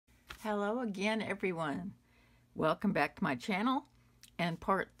Hello again, everyone. Welcome back to my channel and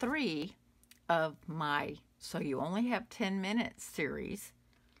part 3 of my So You Only Have 10 Minutes series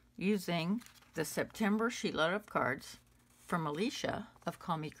using the September sheetload of cards from Alicia of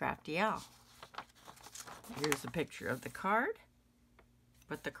Call Me Crafty Owl. Here's a picture of the card,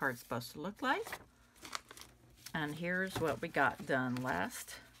 what the card's supposed to look like. And here's what we got done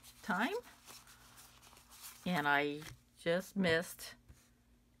last time. And I just missed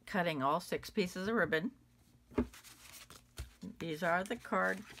cutting all 6 pieces of ribbon. These are the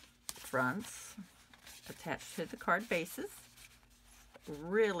card fronts attached to the card bases.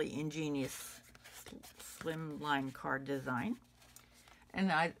 Really ingenious slimline card design. And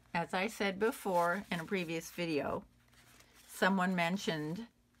as I said before in a previous video, someone mentioned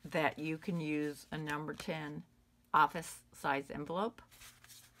that you can use a number 10 office size envelope.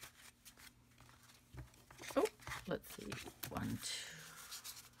 Oh, let's see. 1, 2,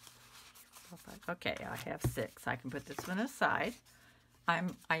 4, 5. Okay, I have 6. I can put this one aside. I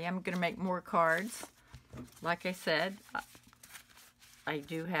am going to make more cards. Like I said, I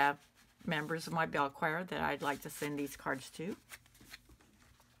do have members of my bell choir that I'd like to send these cards to.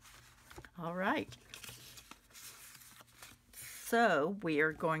 All right. So we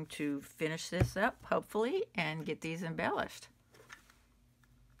are going to finish this up, hopefully, and get these embellished.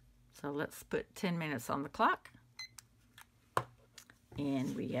 So let's put 10 minutes on the clock.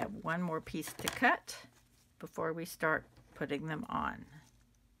 And we have one more piece to cut before we start putting them on.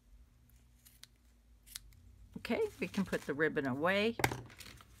 Okay, we can put the ribbon away.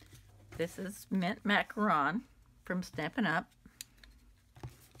 This is mint macaron from Stampin' Up.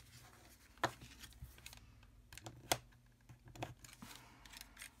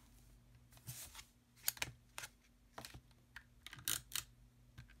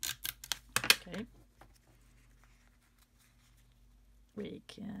 Okay. We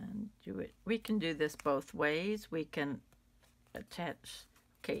can do it. We can do this both ways. We can attach.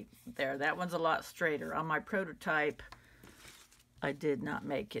 Okay, there. That one's a lot straighter. On my prototype, I did not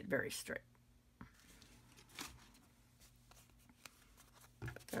make it very straight.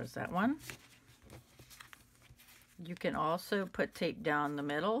 There's that one. You can also put tape down the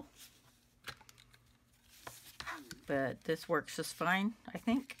middle, but this works just fine, I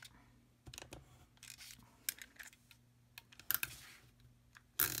think.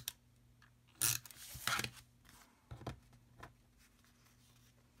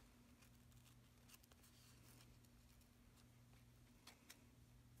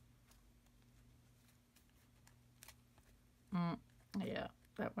 Yeah,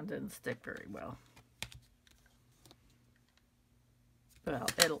 that one didn't stick very well. Well,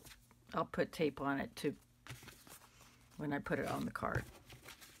 I'll put tape on it too when I put it on the card.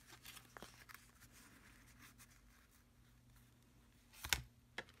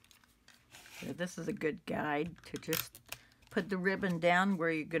 So this is a good guide to just put the ribbon down where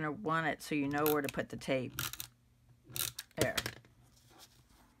you're going to want it so you know where to put the tape. There.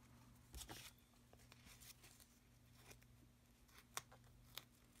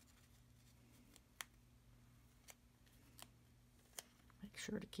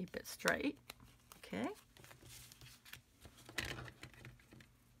 Sure to keep it straight. Okay.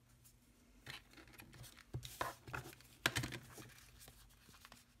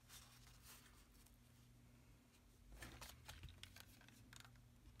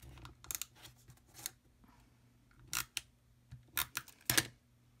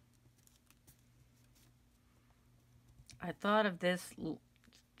 I thought of this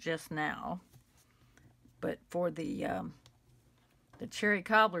just now, but for the cherry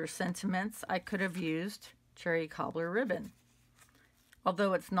cobbler sentiments, I could have used cherry cobbler ribbon.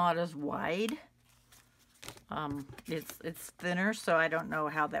 Although it's not as wide, it's thinner, so I don't know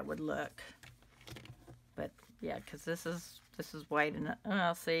how that would look. But yeah, because this is wide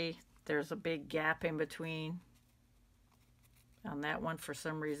enough. See, there's a big gap in between on that one for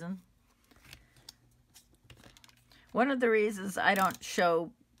some reason. One of the reasons I don't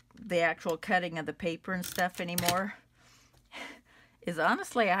show the actual cutting of the paper and stuff anymore is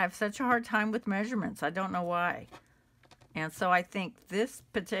honestly, I have such a hard time with measurements. I don't know why. And so I think this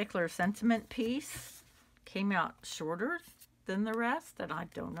particular sentiment piece came out shorter than the rest, and I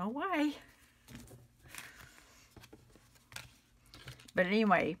don't know why. But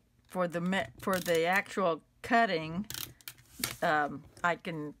anyway, for the actual cutting, I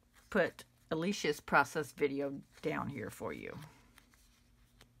can put Alicia's process video down here for you.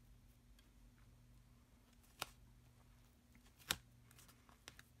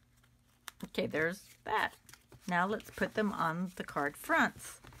 Okay, there's that. Now let's put them on the card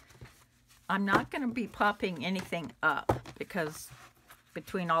fronts. I'm not going to be popping anything up because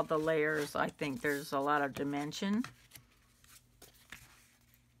between all the layers, I think there's a lot of dimension.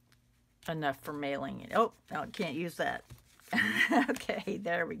 Enough for mailing it. Oh, no, I can't use that. Okay,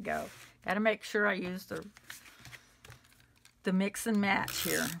 there we go. Got to make sure I use the mix and match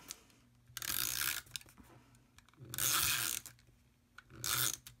here.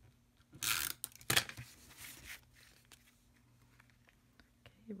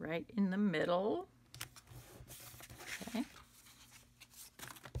 Okay, right in the middle. Okay.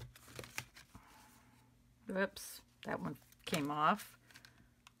 Whoops, that one came off.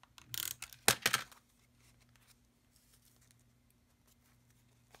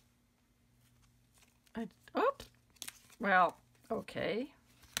 Oops. Well, okay.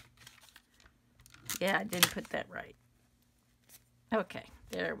 Yeah, I didn't put that right. Okay,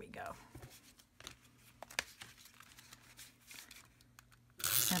 there we go.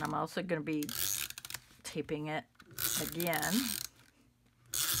 And I'm also going to be taping it again.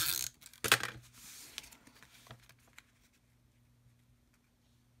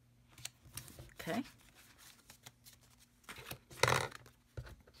 Okay.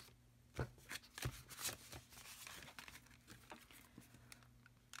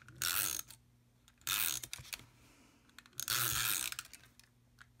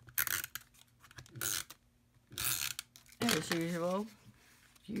 As usual,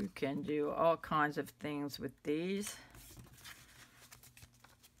 you can do all kinds of things with these.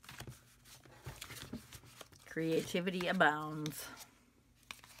 Creativity abounds.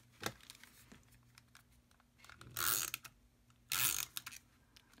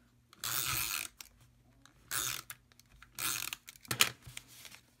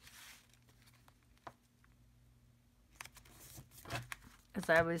 As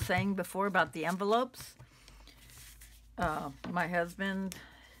I was saying before about the envelopes, my husband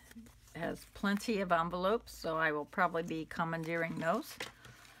has plenty of envelopes, so I will probably be commandeering those.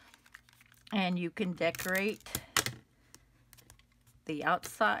 And you can decorate the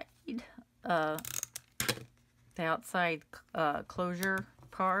outside, closure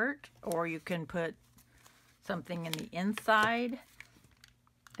part, or you can put something in the inside.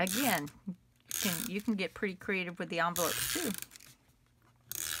 Again, you can get pretty creative with the envelopes too.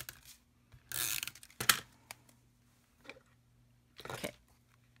 Okay,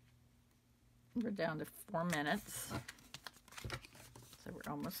 we're down to 4 minutes, so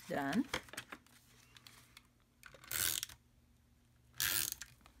we're almost done.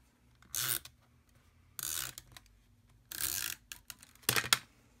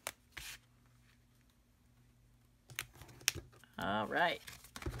 All right,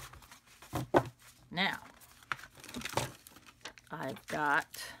 now I've got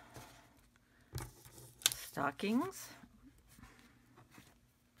stockings.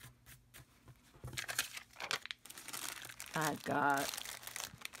 I've got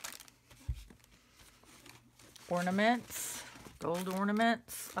ornaments, gold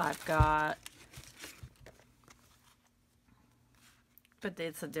ornaments. I've got, but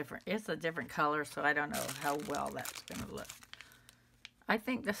it's a different color, so I don't know how well that's going to look. I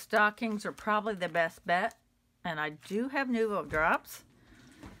think the stockings are probably the best bet, and I do have Nuvo drops,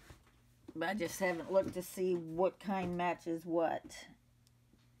 but I just haven't looked to see what kind matches what.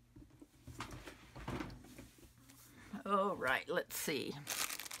 All right, let's see.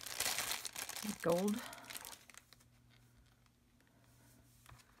 Gold.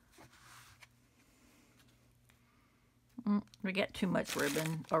 We got too much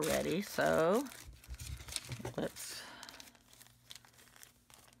ribbon already, so let's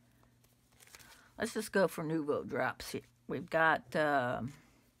just go for Nuvo drops here. We've got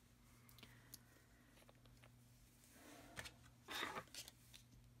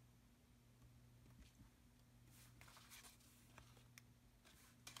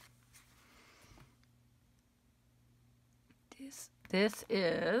this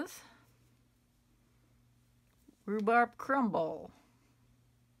is rhubarb crumble.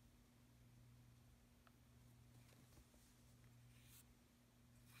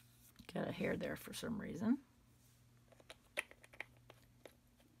 Got a hair there for some reason.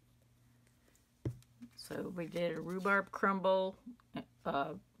 So we did a rhubarb crumble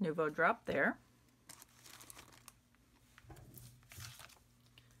Nuvo drop there.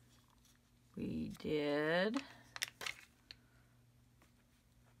 We did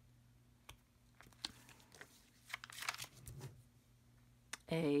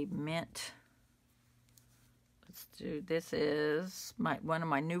a mint. Let's do, this is one of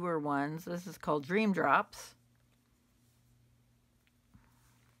my newer ones. This is called Dream Drops.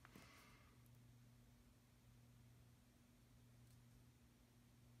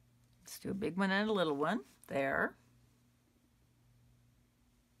 Let's do a big one and a little one there.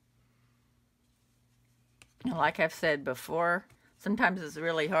 And like I've said before, sometimes it's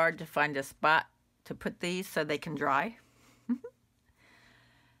really hard to find a spot to put these so they can dry.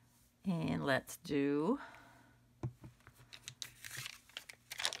 And let's do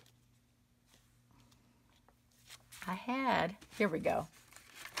here we go.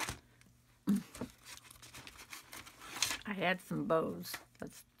 I had some bows.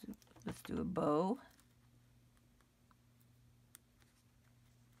 Let's do a bow.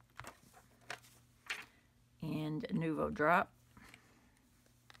 And a nouveau drop.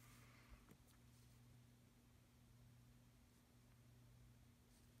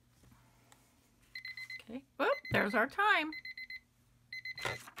 Okay, whoop, there's our time.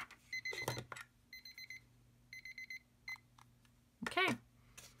 Okay,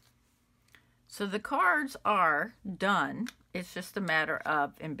 so the cards are done. It's just a matter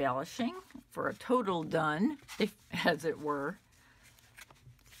of embellishing for a total done, if as it were.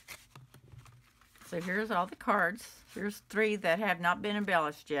 So here's all the cards. Here's 3 that have not been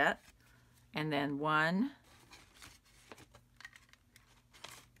embellished yet. And then 1,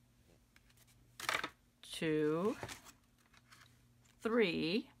 2,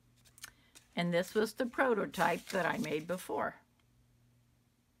 3. And this was the prototype that I made before.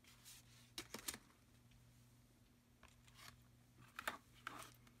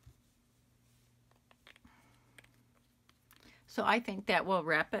 So I think that will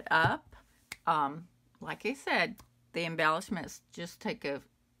wrap it up. Like I said, the embellishments just take a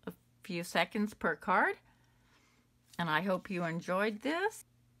few seconds per card. And I hope you enjoyed this.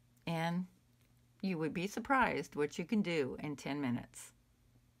 And you would be surprised what you can do in 10 minutes.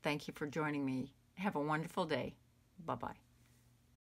 Thank you for joining me. Have a wonderful day. Bye-bye.